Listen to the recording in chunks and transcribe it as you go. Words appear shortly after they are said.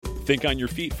Think on your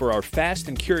feet for our Fast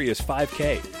and Curious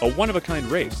 5K, a one-of-a-kind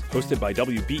race hosted by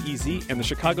WBEZ and the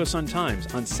Chicago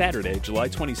Sun-Times on Saturday, July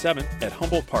 27th at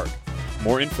Humboldt Park.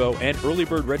 More info and early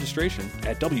bird registration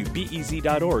at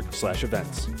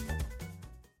wbez.org/events.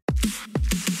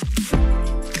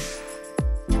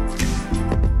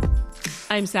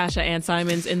 I'm Sasha Ann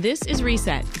Simons, and this is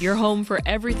Reset, your home for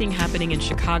everything happening in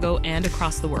Chicago and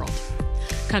across the world.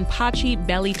 Kanpachi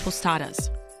belly tostadas,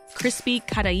 crispy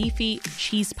kadaifi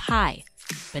cheese pie,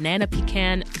 banana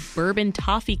pecan bourbon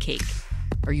toffee cake.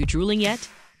 Are you drooling yet?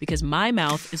 Because my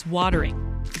mouth is watering.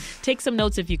 Take some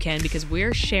notes if you can, because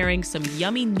we're sharing some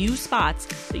yummy new spots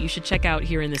that you should check out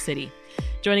here in the city.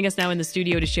 Joining us now in the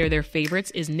studio to share their favorites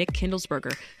is Nick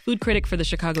Kindelsberger, food critic for the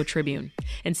Chicago Tribune,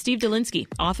 and Steve Dolinsky,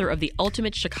 author of The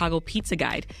Ultimate Chicago Pizza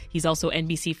Guide. He's also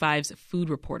NBC5's food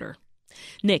reporter.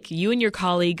 Nick, you and your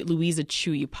colleague Louisa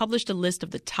Chu, you published a list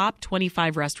of the top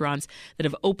 25 restaurants that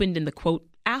have opened in the, quote,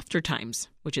 after times,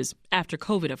 which is after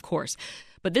COVID, of course.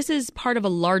 But this is part of a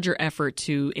larger effort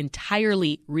to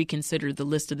entirely reconsider the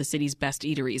list of the city's best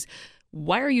eateries.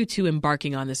 Why are you two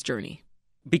embarking on this journey?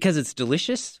 Because it's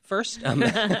delicious, first.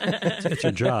 It's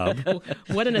your job.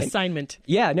 What an assignment.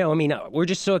 Yeah, no, I mean, we're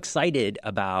just so excited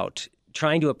about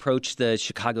trying to approach the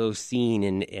Chicago scene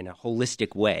in a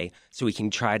holistic way so we can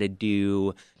try to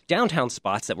do downtown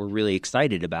spots that we're really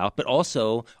excited about, but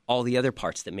also all the other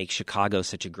parts that make Chicago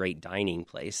such a great dining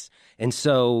place. And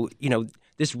so,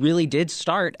 this really did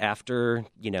start after,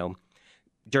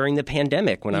 during the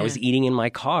pandemic when I was eating in my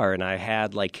car and I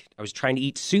was trying to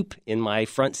eat soup in my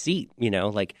front seat,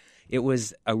 it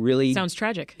was a really... Sounds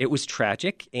tragic. It was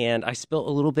tragic, and I spilled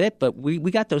a little bit, but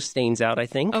we got those stains out, I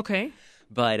think. Okay.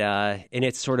 But, and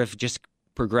it's sort of just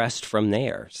progressed from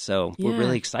there. So we're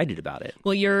really excited about it.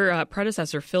 Well, your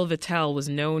predecessor, Phil Vitale, was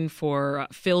known for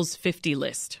Phil's 50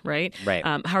 list, right? Right.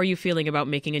 How are you feeling about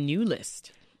making a new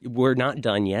list? We're not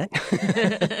done yet.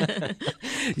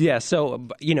 Yeah, so,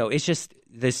 it's just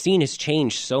the scene has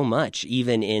changed so much,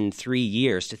 even in 3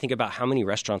 years. To think about how many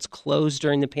restaurants closed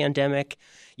during the pandemic.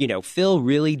 Phil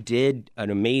really did an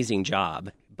amazing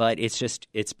job. But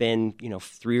it's been,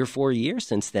 3 or 4 years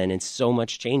since then, and so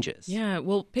much changes. Yeah,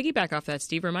 well, piggyback off that,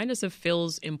 Steve. Remind us of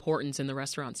Phil's importance in the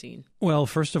restaurant scene. Well,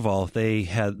 first of all, they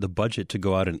had the budget to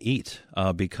go out and eat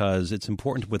because it's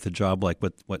important with a job like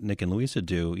what Nick and Louisa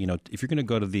do. If you're going to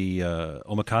go to the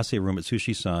omakase room at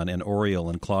Sushi-san and Oriole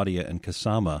and Claudia and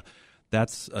Kasama,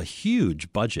 that's a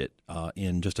huge budget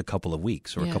in just a couple of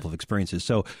weeks or a couple of experiences.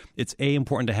 So it's A,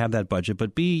 important to have that budget,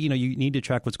 but B, you need to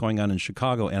track what's going on in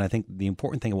Chicago. And I think the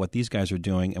important thing of what these guys are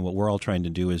doing and what we're all trying to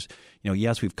do is,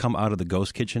 yes, we've come out of the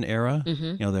ghost kitchen era.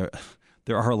 Mm-hmm.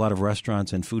 There are a lot of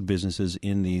restaurants and food businesses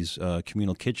in these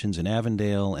communal kitchens in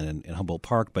Avondale and in Humboldt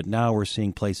Park, but now we're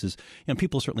seeing places,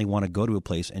 people certainly want to go to a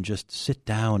place and just sit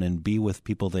down and be with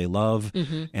people they love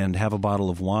and have a bottle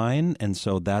of wine. And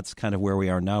so that's kind of where we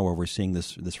are now, where we're seeing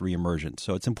this reemergence.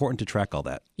 So it's important to track all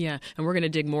that. Yeah, and we're going to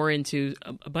dig more into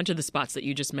a bunch of the spots that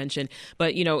you just mentioned.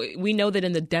 But, we know that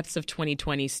in the depths of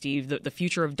 2020, Steve, the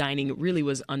future of dining really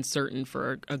was uncertain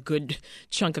for a good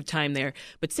chunk of time there.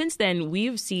 But since then,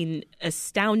 we've seen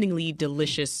astoundingly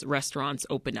delicious restaurants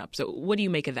open up. So what do you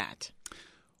make of that?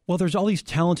 Well, there's all these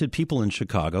talented people in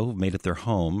Chicago who've made it their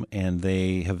home, and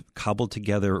they have cobbled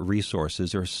together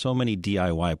resources. There are so many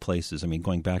DIY places. I mean,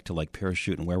 going back to like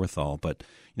Parachute and Wherewithal, but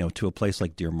to a place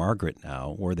like Dear Margaret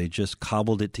now, where they just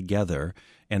cobbled it together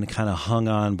and kind of hung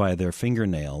on by their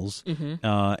fingernails,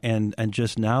 and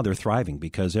just now they're thriving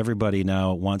because everybody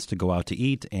now wants to go out to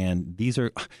eat, and these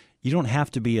are. You don't have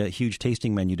to be a huge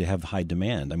tasting menu to have high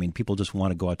demand. I mean, people just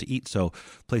want to go out to eat. So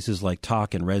places like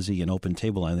Talk and Resi and Open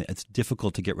Table, it's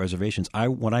difficult to get reservations.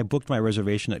 When I booked my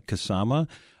reservation at Kasama,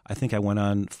 I think I went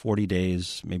on 40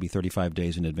 days, maybe 35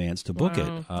 days in advance to book it.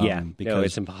 Because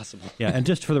it's impossible. Yeah, and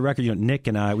just for the record, Nick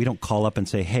and I, we don't call up and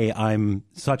say, "Hey, I'm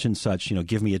such and such.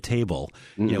 Give me a table."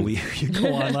 You go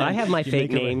online. I have my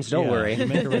fake names. Don't worry. You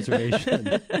make a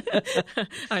reservation.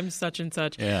 I'm such and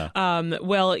such. Yeah.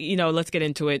 Well, let's get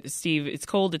into it, Steve. It's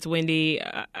cold. It's windy.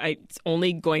 It's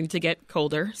only going to get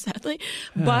colder, sadly.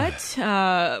 But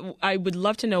I would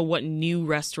love to know what new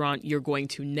restaurant you're going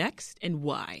to next and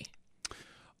why.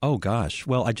 Oh, gosh.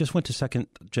 Well, I just went to Second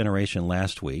Generation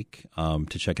last week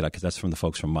to check it out because that's from the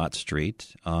folks from Mott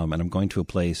Street. And I'm going to a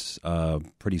place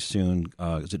pretty soon.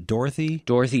 Is it Dorothy?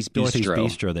 Dorothy's Bistro.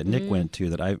 Dorothy's Bistro that Nick went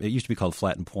to. It used to be called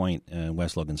Flat and Point in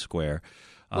West Logan Square.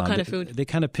 What kind of food? They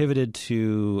kind of pivoted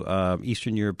to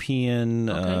Eastern European,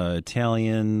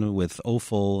 Italian with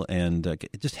offal and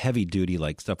just heavy duty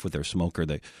like stuff with their smoker,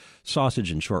 the sausage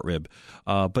and short rib,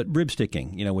 but rib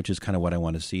sticking, which is kind of what I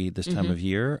want to see this time of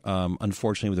year.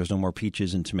 Unfortunately, there's no more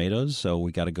peaches and tomatoes, so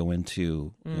we got to go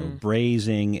into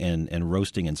braising and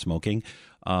roasting and smoking.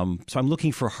 So I'm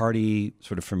looking for hearty,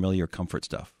 sort of familiar comfort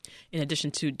stuff. In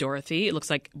addition to Dorothy, it looks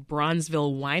like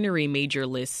Bronzeville Winery made your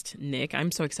list, Nick.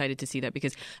 I'm so excited to see that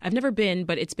because I've never been,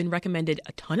 but it's been recommended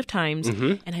a ton of times,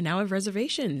 and I now have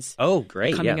reservations. Oh,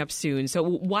 great. Coming up soon. So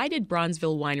why did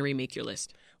Bronzeville Winery make your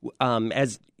list?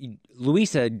 As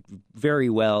Louisa very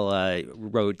well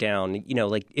wrote down,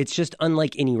 it's just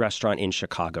unlike any restaurant in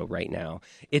Chicago right now.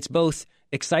 It's both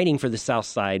exciting for the South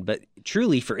Side, but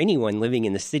truly for anyone living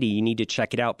in the city, you need to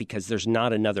check it out because there's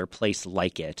not another place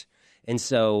like it. And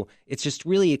so it's just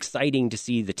really exciting to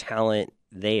see the talent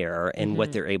there and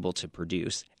what they're able to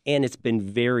produce. And it's been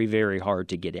very, very hard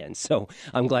to get in. So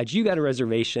I'm glad you got a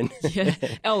reservation. Yeah.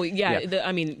 Oh, yeah.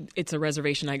 It's a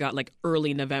reservation I got like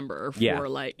early November for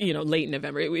late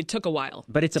November. It took a while.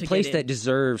 But it's a place that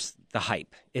deserves the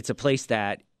hype. It's a place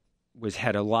that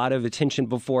had a lot of attention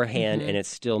beforehand, and it's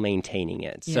still maintaining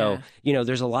it. Yeah. So,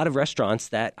 there's a lot of restaurants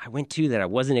that I went to that I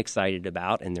wasn't excited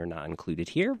about, and they're not included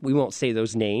here. We won't say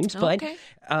those names, but,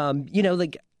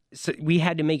 so we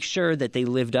had to make sure that they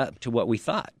lived up to what we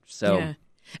thought. So, yeah.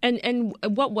 And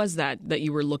what was that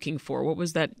you were looking for? What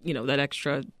was that, that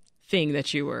extra thing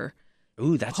that you were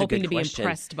hoping to be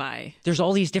impressed by? There's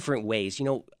all these different ways.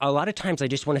 A lot of times I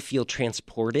just want to feel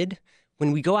transported.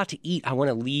 When we go out to eat, I want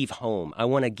to leave home. I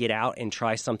want to get out and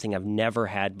try something I've never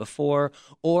had before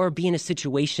or be in a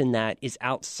situation that is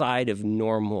outside of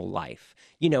normal life.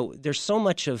 There's so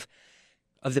much of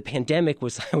the pandemic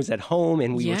I was at home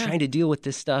and we were trying to deal with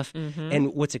this stuff.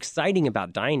 And what's exciting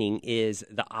about dining is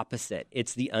the opposite.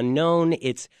 It's the unknown.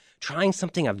 It's trying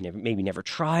something I've maybe never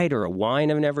tried or a wine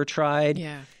I've never tried.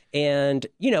 Yeah. And,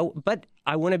 but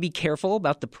I want to be careful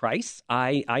about the price.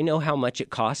 I know how much it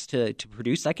costs to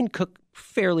produce. I can cook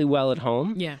fairly well at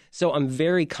home. Yeah. So I'm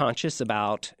very conscious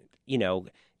about,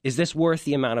 is this worth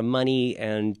the amount of money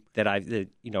and that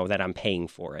I'm paying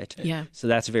for it? Yeah. So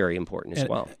that's very important as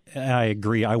well. I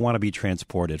agree. I want to be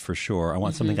transported for sure. I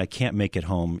want something I can't make at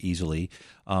home easily.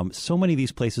 So many of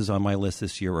these places on my list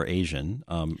this year are Asian.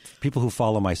 People who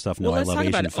follow my stuff know I love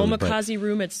Asian food. Let's talk about it. Omakase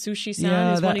Room at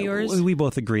Sushi-san is one of yours? We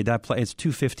both agreed. That it's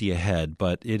 $250 a head,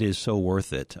 but it is so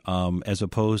worth it. As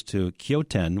opposed to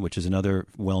Kyoten, which is another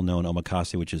well-known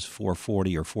omakase, which is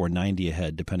 $440 or $490 a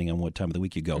head, depending on what time of the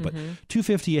week you go. But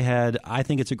 $250 a head, I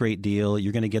think it's a great deal.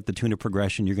 You're going to get the tuna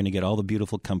progression. You're going to get all the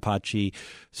beautiful kampachi,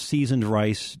 seasoned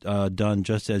rice done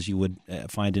just as you would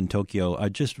find in Tokyo.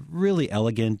 Just really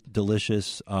elegant,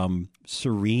 delicious,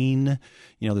 serene.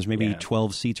 There's maybe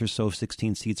 12 seats or so,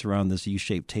 16 seats around this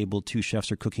U-shaped table. 2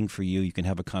 chefs are cooking for you. You can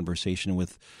have a conversation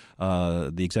with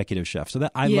the executive chef. So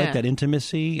that I like that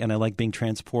intimacy, and I like being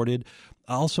transported.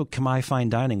 Also, Khmer Fine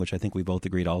Dining, which I think we both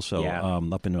agreed also,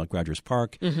 up in Rogers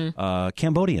Park.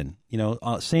 Cambodian,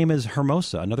 same as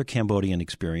Hermosa, another Cambodian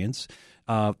experience.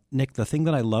 Nick, the thing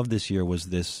that I loved this year was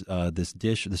this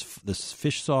dish, this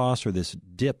fish sauce or this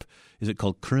dip. Is it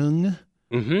called krung?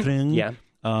 Krung. Yeah.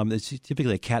 It's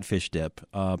typically a catfish dip.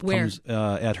 Where? Comes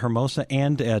at Hermosa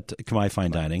and at Khmer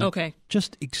Fine Dining. Okay.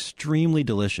 Just extremely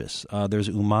delicious. There's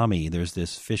umami. There's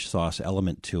this fish sauce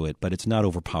element to it, but it's not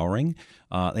overpowering.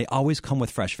 They always come with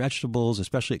fresh vegetables,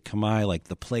 especially at Khmer. Like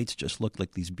the plates just look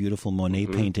like these beautiful Monet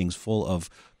paintings full of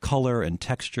color and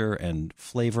texture and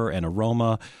flavor and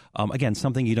aroma. Again,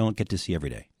 something you don't get to see every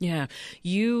day. Yeah.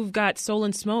 You've got Soul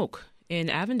and Smoke in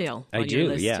Avondale on your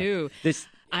list too.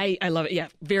 I love it. Yeah,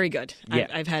 very good. Yeah.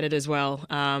 I've had it as well.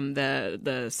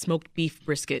 The smoked beef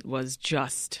brisket was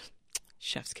just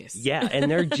chef's kiss. Yeah, and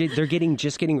they're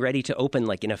getting ready to open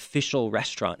like an official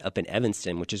restaurant up in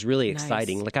Evanston, which is really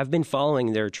exciting. Nice. Like I've been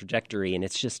following their trajectory, and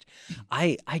it's just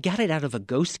I got it out of a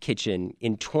ghost kitchen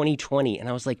in 2020, and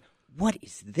I was like, what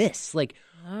is this? Like,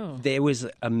 it was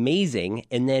amazing.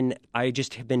 And then I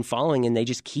just have been following, and they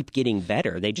just keep getting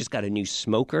better. They just got a new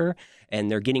smoker, and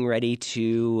they're getting ready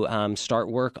to start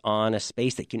work on a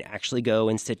space that can actually go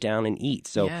and sit down and eat.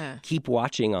 So keep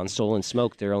watching on Soul and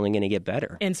Smoke. They're only going to get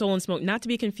better. And Soul and Smoke, not to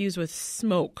be confused with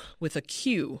smoke with a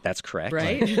Q. That's correct.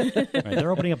 Right? Right.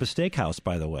 They're opening up a steakhouse,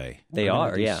 by the way. They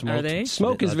are, yeah. Are they?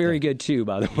 Smoke is very good, too,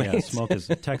 by the way. Yeah, smoke is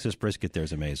Texas brisket there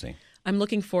is amazing. I'm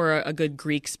looking for a good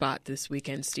Greek spot this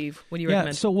weekend, Steve. What do you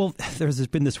recommend? So there's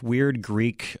been this weird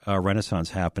Greek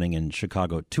renaissance happening in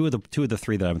Chicago. Two of the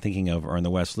three that I'm thinking of are in the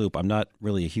West Loop. I'm not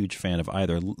really a huge fan of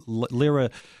either.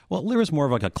 Lyra's more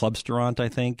of like a club restaurant, I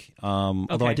think.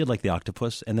 Although I did like the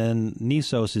octopus, and then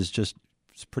Nissos is just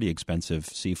it's pretty expensive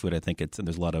seafood. I think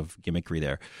there's a lot of gimmickry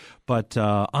there. But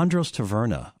Andros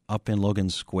Taverna up in Logan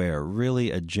Square,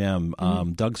 really a gem.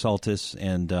 Doug Saltis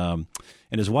and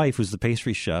his wife, who's the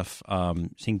pastry chef,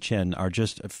 Sing Chen, are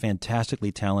just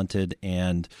fantastically talented.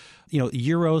 And,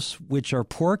 gyros, which are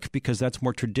pork because that's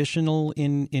more traditional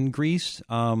in Greece,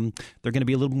 they're going to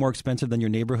be a little more expensive than your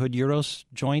neighborhood gyros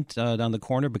joint down the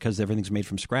corner because everything's made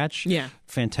from scratch. Yeah.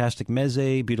 Fantastic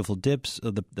meze, beautiful dips,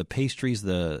 the pastries,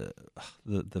 the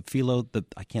phyllo,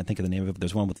 I can't think of the name of it, but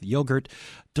there's one with yogurt.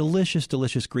 Delicious,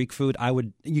 delicious Greek food.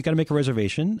 You got to make a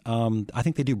reservation. I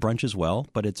think they do brunch as well,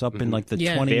 but it's up in like the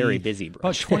 20... Very busy brunch.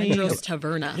 About 20, Andros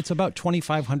Taverna. It's about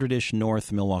 2,500-ish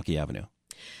north Milwaukee Avenue.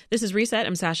 This is Reset.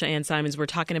 I'm Sasha Ann Simons. We're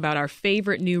talking about our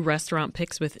favorite new restaurant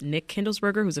picks with Nick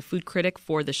Kindlesberger, who's a food critic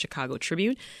for the Chicago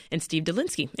Tribune, and Steve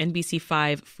Dolinsky,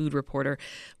 NBC5 food reporter.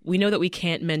 We know that we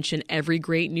can't mention every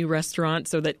great new restaurant,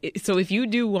 so if you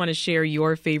do want to share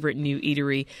your favorite new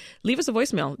eatery, leave us a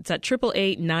voicemail. It's at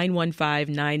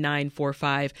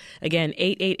 888-915-9945. Again,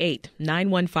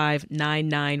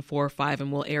 888-915-9945,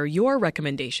 and we'll air your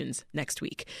recommendations next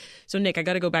week. So, Nick, I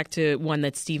got to go back to one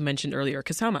that Steve mentioned earlier,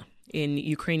 Kasama in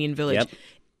Ukrainian Village. Yep.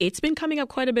 It's been coming up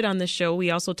quite a bit on this show. We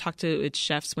also talked to its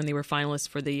chefs when they were finalists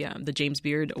for the James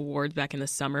Beard Awards back in the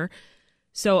summer.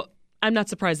 So I'm not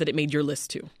surprised that it made your list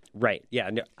too. Right. Yeah.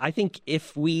 No, I think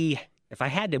if I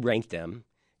had to rank them,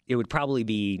 it would probably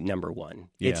be number one.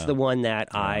 Yeah. It's the one that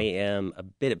I am a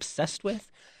bit obsessed with.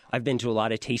 I've been to a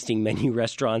lot of tasting menu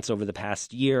restaurants over the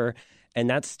past year, and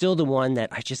that's still the one that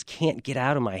I just can't get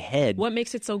out of my head. What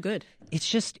makes it so good? It's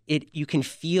just you can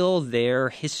feel their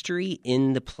history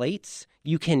in the plates.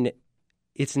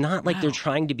 It's not like they're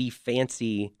trying to be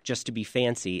fancy just to be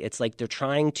fancy. It's like they're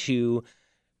trying to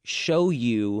show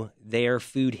you their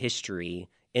food history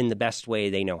in the best way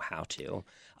they know how to.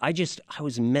 I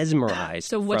was mesmerized.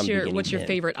 So what's from your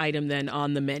favorite item then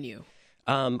on the menu?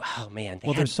 Oh man!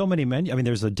 There's so many menus. I mean,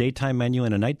 there's a daytime menu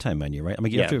and a nighttime menu, right? I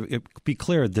mean, you have to be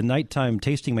clear. The nighttime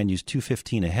tasting menu is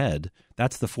 $2.15 a head.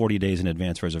 That's the 40 days in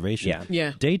advance reservation.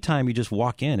 Yeah. Daytime, you just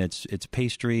walk in. It's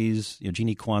pastries.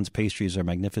 Jeannie Kwan's pastries are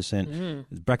magnificent.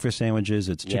 It's breakfast sandwiches.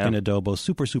 It's chicken adobo.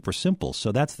 Super, super simple.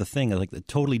 So that's the thing. Like it's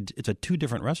two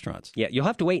different restaurants. Yeah, you'll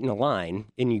have to wait in a line,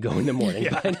 and you go in the morning.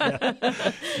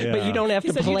 But you don't have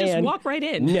to plan. You just walk right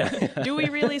in. No. Do we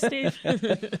really, Steve?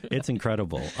 It's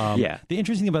incredible. Yeah. The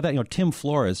interesting thing about that, Tim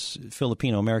Flores,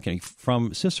 Filipino-American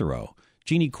from Cicero.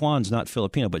 Jeannie Kwan's not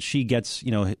Filipino, but she gets,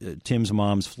 Tim's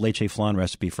mom's leche flan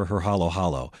recipe for her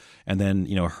halo-halo. And then,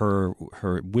 her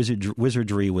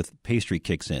wizardry with pastry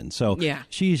kicks in. So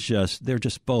they're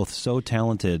just both so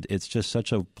talented. It's just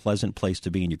such a pleasant place to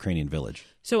be in Ukrainian Village.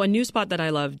 So a new spot that I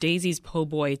love, Daisy's Po'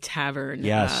 Boy Tavern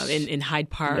in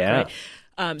Hyde Park. Yeah.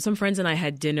 Right? Some friends and I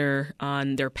had dinner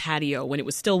on their patio when it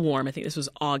was still warm. I think this was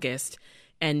August.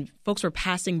 And folks were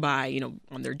passing by,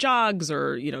 on their jogs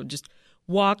or, just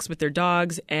walks with their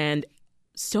dogs. And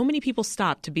so many people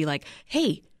stopped to be like,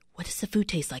 hey, what does the food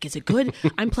taste like? Is it good?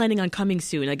 I'm planning on coming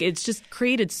soon. Like, it's just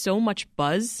created so much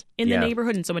buzz in the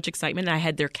neighborhood and so much excitement. And I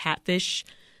had their catfish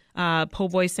po'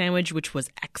 boy sandwich, which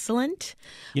was excellent.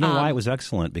 You know why it was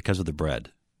excellent? Because of the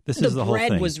bread. This is the whole thing. The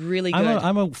bread was really good.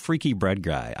 I'm a freaky bread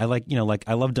guy. I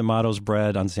I love D'Amato's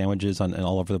bread on sandwiches and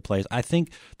all over the place. I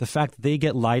think the fact that they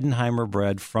get Leidenheimer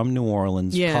bread from New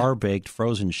Orleans, par-baked,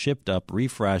 frozen, shipped up,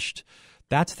 refreshed,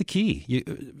 that's the key.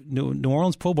 New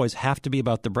Orleans po' boys have to be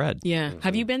about the bread. Yeah.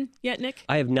 Have you been yet, Nick?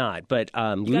 I have not, but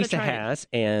Lisa has,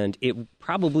 and it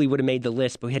probably would have made the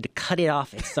list, but we had to cut it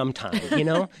off at some time,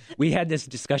 We had this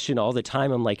discussion all the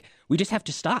time. I'm like, we just have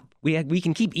to stop. We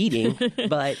can keep eating,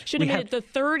 but... Should have made it the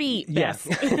 30 best.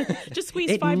 Just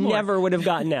squeeze 5 more. It never would have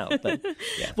gotten out. But,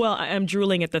 Well, I'm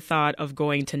drooling at the thought of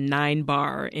going to 9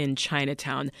 Bar in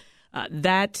Chinatown.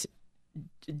 That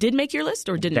did make your list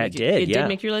or didn't that make did, it? It did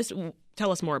make your list?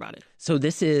 Tell us more about it. So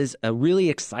this is a really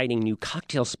exciting new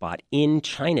cocktail spot in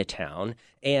Chinatown,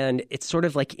 and it's sort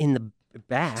of like in the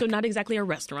back. So not exactly a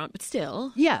restaurant, but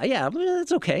still. Yeah,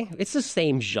 that's okay. It's the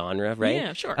same genre, right?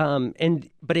 Yeah, sure.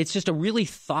 But it's just a really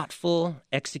thoughtful,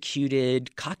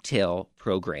 executed cocktail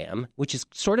program, which is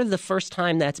sort of the first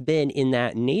time that's been in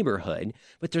that neighborhood.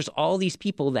 But there's all these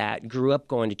people that grew up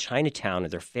going to Chinatown,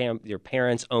 and their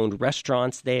parents owned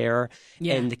restaurants there,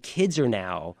 and the kids are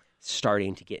now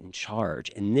starting to get in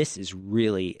charge, and this is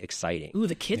really exciting. Ooh,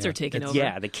 the kids are taking over.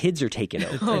 Yeah, the kids are taking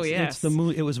over. Yes.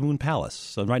 It was Moon Palace,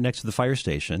 so right next to the fire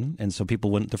station, and so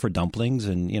people went there for dumplings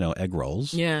and egg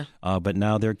rolls. Yeah. But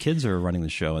now their kids are running the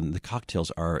show, and the cocktails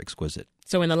are exquisite.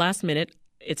 So in the last minute,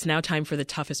 it's now time for the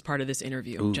toughest part of this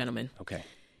interview, gentlemen. Okay.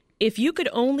 If you could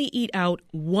only eat out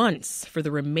once for the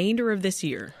remainder of this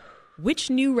year,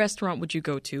 Which new restaurant would you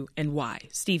go to and why?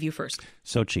 Steve, you first.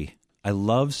 Sochi. I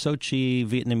love Sochi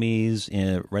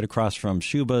Vietnamese, right across from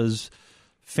Shuba's.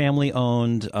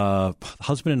 Family-owned,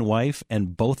 husband and wife,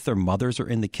 and both their mothers are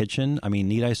in the kitchen. I mean,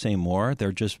 need I say more?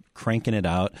 They're just cranking it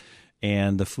out.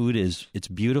 And the food it's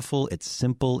beautiful, it's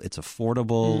simple, it's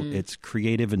affordable, it's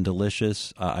creative and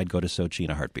delicious. I'd go to Sochi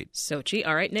in a heartbeat. Sochi.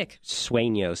 All right, Nick.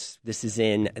 Sueños. This is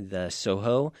in the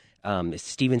Soho. It's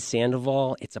Steven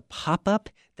Sandoval. It's a pop-up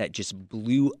that just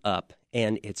blew up.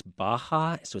 And it's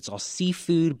Baja, so it's all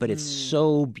seafood, but it's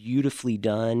so beautifully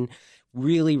done.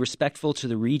 Really respectful to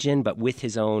the region, but with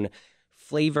his own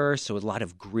flavor. So a lot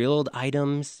of grilled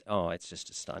items. Oh, it's just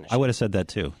astonishing. I would have said that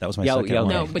too. That was my second one.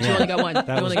 No, but you only got one. You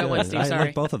only got one, Steve. I Sorry.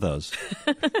 like both of those.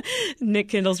 Nick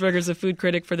Kindlesberger is a food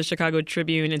critic for the Chicago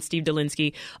Tribune, and Steve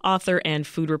Dolinsky, author and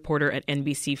food reporter at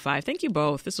NBC5. Thank you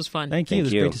both. This was fun. Thank you. It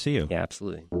was great to see you. Yeah,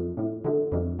 absolutely.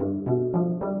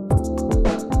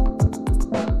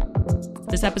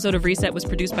 This episode of Reset was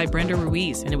produced by Brenda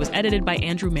Ruiz, and it was edited by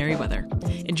Andrew Merriweather.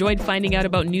 Enjoyed finding out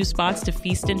about new spots to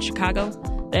feast in Chicago?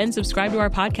 Then subscribe to our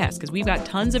podcast, because we've got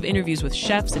tons of interviews with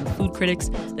chefs and food critics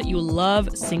that you'll love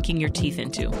sinking your teeth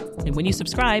into. And when you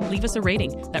subscribe, leave us a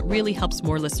rating. That really helps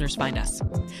more listeners find us.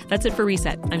 That's it for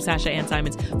Reset. I'm Sasha Ann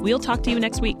Simons. We'll talk to you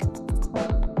next week.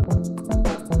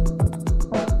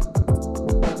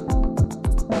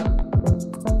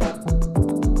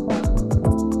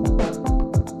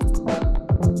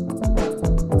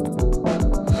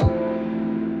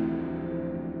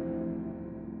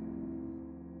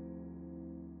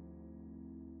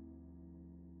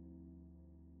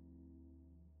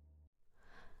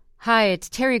 Hi, it's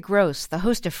Terry Gross, the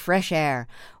host of Fresh Air.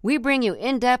 We bring you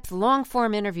in-depth,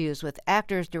 long-form interviews with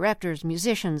actors, directors,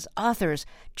 musicians, authors,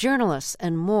 journalists,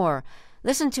 and more.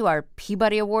 Listen to our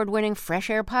Peabody Award-winning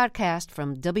Fresh Air podcast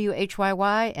from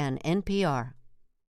WHYY and NPR.